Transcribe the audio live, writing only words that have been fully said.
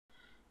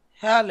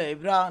Hello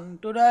everyone,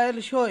 today I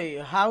will show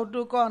you how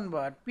to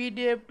convert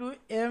PDF to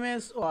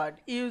MS Word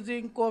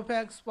using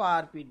Kofax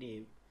Power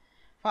PDF.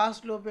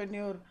 First open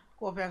your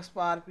Kofax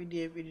Power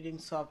PDF editing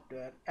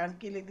software and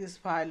click this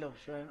file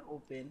option,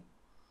 open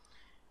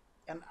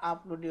and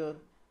upload your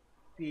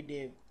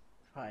PDF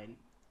file.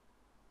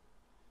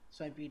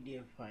 So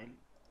PDF file.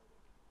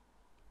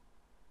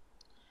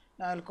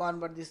 Now I will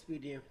convert this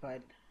PDF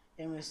file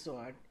MS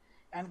Word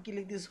and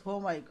click this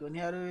home icon.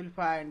 Here you will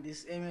find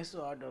this MS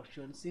Word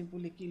option.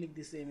 Simply click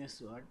this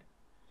MS Word.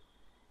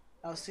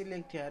 Now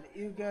select here,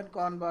 you can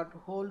convert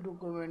whole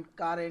document,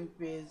 current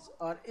page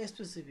or a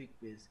specific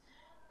page.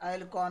 I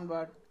will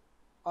convert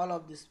all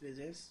of these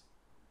pages.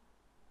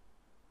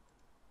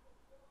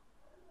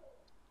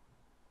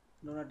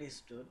 Do not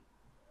store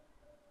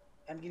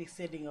and click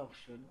setting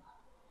option.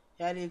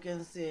 Here you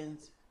can change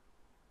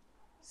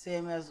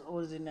same as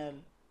original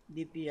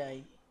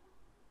DPI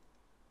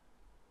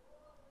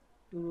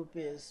to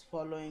page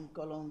following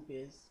column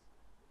page.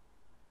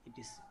 It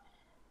is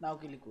now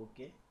click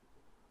OK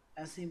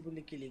and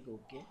simply click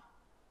OK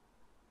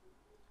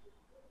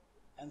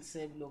and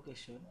save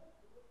location.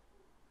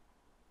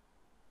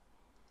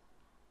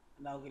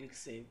 Now click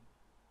save.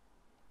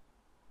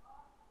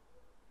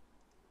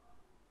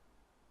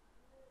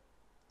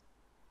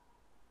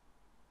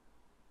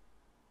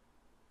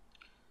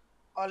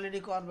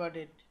 Already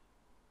converted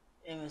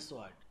MS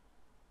Word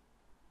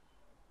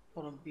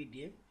from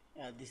PDF.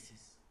 This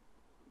is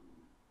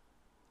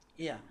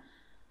yeah.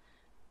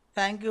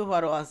 Thank you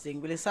for watching.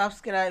 Please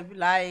subscribe,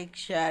 like,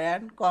 share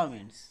and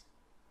comments.